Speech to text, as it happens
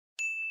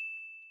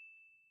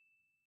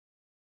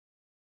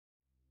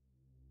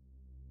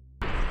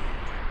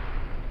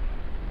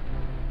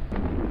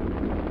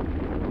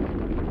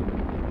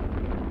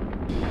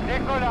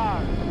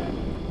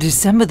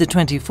December the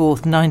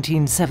 24th,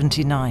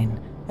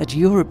 1979, at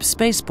Europe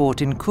Spaceport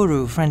in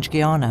Kourou, French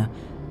Guiana,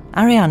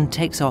 Ariane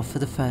takes off for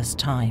the first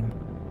time.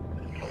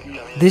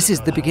 This is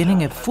the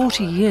beginning of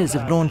 40 years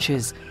of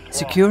launches,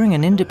 securing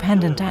an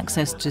independent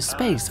access to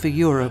space for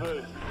Europe.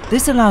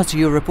 This allows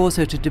Europe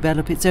also to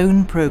develop its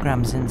own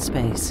programs in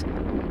space.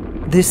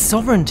 This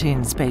sovereignty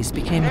in space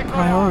became a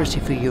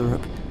priority for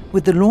Europe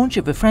with the launch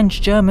of a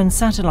French-German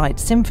satellite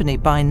Symphony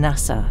by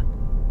NASA.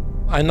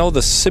 I know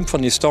the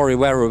Symphony story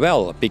very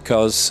well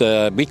because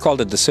we called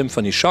it the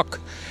Symphony shock.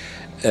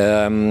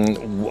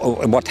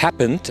 What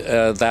happened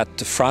that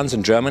France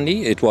and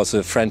Germany, it was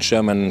a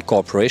French-German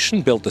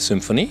cooperation, built the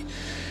Symphony.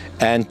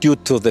 And due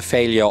to the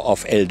failure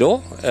of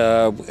ELDO,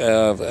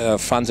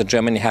 France and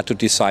Germany had to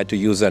decide to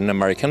use an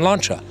American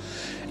launcher.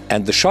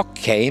 And the shock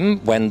came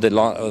when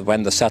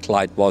the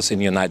satellite was in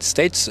the United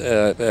States.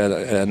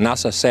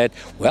 NASA said,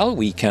 well,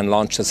 we can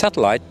launch the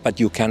satellite, but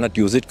you cannot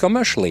use it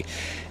commercially.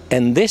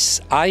 And this,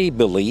 I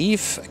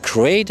believe,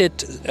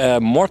 created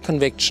more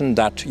conviction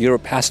that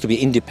Europe has to be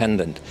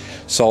independent.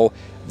 So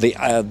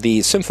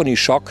the Symphony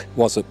shock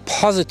was a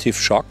positive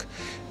shock,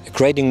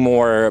 creating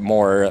more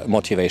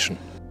motivation.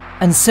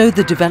 And so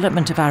the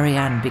development of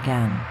Ariane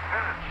began.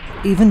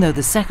 Even though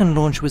the second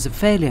launch was a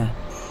failure,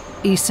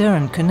 ESA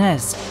and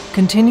CNES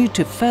continued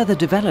to further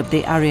develop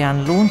the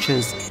Ariane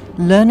launchers,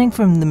 learning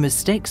from the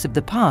mistakes of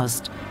the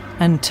past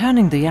and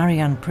turning the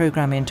Ariane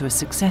program into a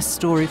success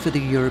story for the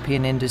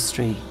European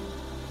industry.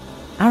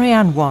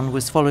 Ariane 1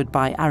 was followed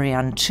by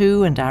Ariane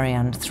 2 and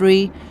Ariane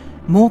 3,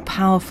 more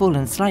powerful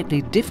and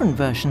slightly different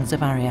versions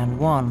of Ariane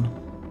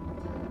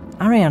 1.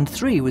 Ariane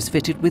 3 was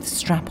fitted with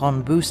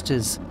strap-on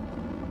boosters.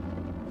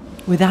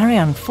 With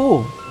Ariane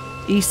 4,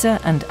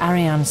 ESA and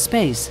Ariane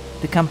Space,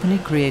 the company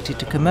created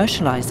to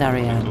commercialize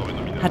Ariane,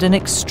 had an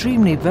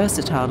extremely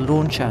versatile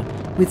launcher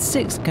with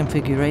 6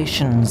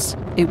 configurations.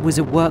 It was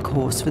a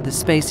workhorse for the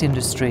space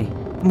industry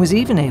and was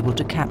even able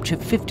to capture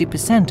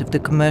 50% of the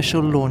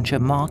commercial launcher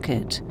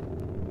market.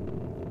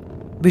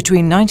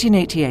 Between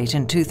 1988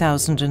 and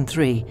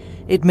 2003,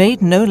 it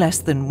made no less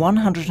than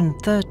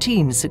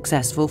 113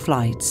 successful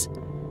flights.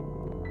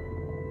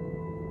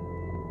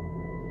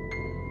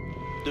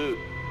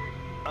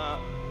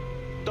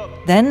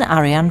 Then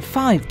Ariane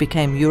 5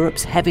 became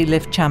Europe's heavy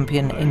lift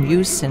champion in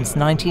use since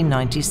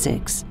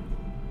 1996.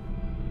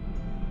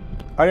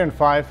 Ariane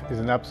 5 is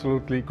an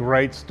absolutely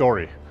great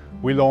story.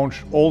 We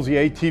launched all the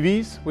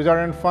ATVs with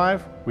Ariane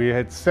 5. We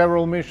had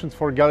several missions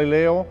for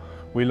Galileo.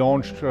 We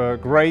launched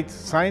great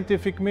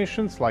scientific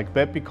missions like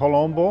Bepi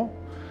Colombo.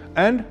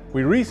 And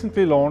we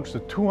recently launched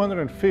the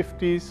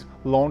 250th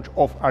launch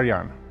of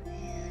Ariane.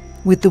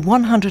 With the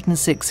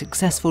 106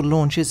 successful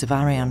launches of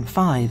Ariane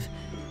 5,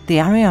 the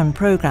Ariane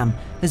program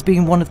has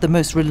been one of the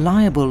most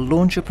reliable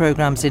launcher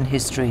programs in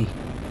history,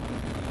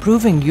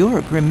 proving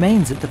Europe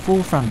remains at the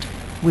forefront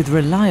with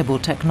reliable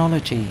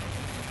technology.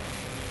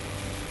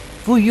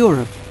 For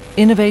Europe,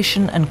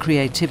 innovation and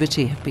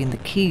creativity have been the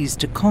keys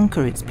to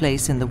conquer its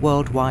place in the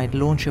worldwide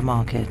launcher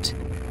market.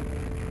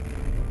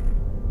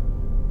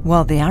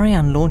 While the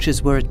Ariane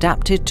launchers were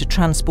adapted to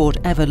transport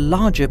ever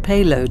larger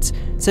payloads,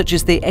 such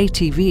as the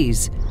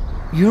ATVs,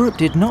 Europe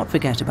did not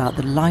forget about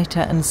the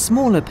lighter and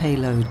smaller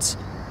payloads.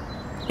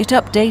 It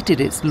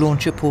updated its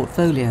launcher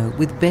portfolio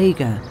with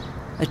Vega,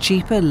 a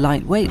cheaper,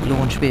 lightweight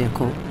launch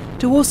vehicle,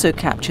 to also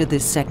capture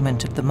this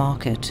segment of the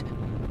market.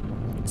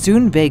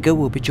 Soon Vega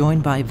will be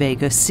joined by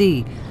Vega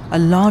C, a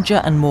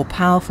larger and more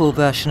powerful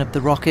version of the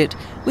rocket,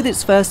 with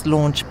its first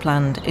launch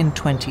planned in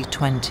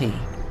 2020.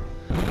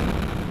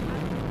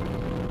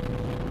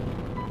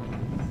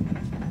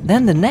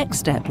 Then the next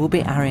step will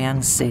be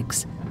Ariane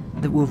 6,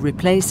 that will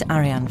replace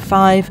Ariane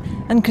 5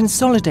 and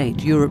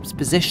consolidate Europe's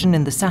position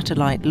in the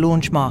satellite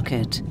launch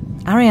market.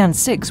 Ariane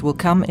 6 will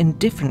come in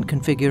different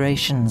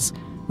configurations,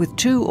 with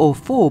 2 or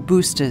 4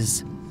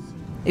 boosters.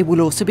 It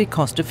will also be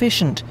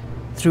cost-efficient,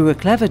 through a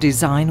clever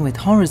design with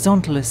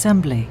horizontal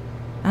assembly,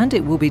 and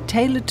it will be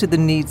tailored to the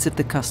needs of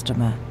the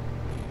customer.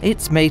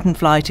 Its maiden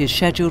flight is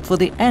scheduled for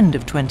the end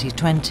of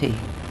 2020.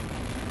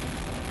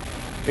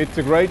 It's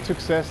a great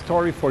success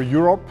story for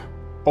Europe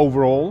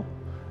overall.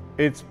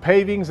 It's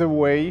paving the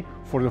way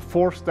for the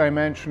 4th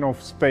dimension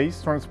of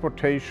space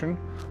transportation,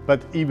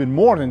 but even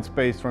more than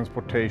space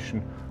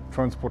transportation,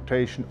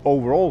 transportation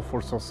overall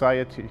for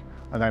society.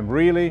 And I'm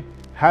really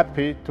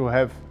happy to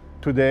have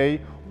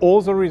today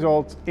all the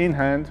results in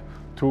hand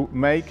to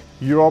make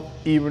Europe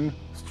even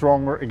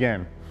stronger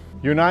again.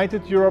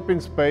 United Europe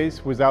in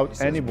space without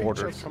any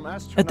borders.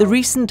 At the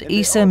recent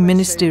ESA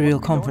Ministerial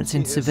Conference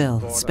in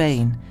Seville,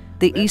 Spain,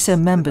 the ESA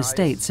member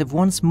states have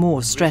once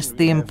more stressed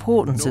the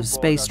importance of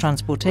space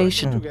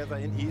transportation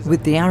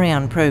with the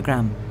Ariane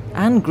program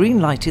and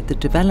green-lighted the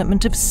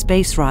development of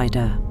Space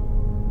Rider.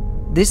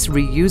 This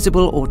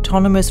reusable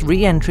autonomous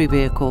re-entry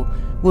vehicle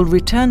will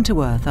return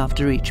to Earth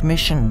after each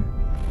mission.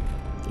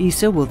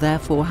 ESA will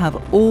therefore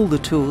have all the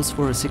tools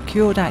for a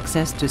secured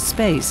access to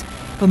space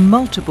for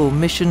multiple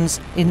missions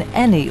in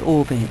any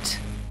orbit.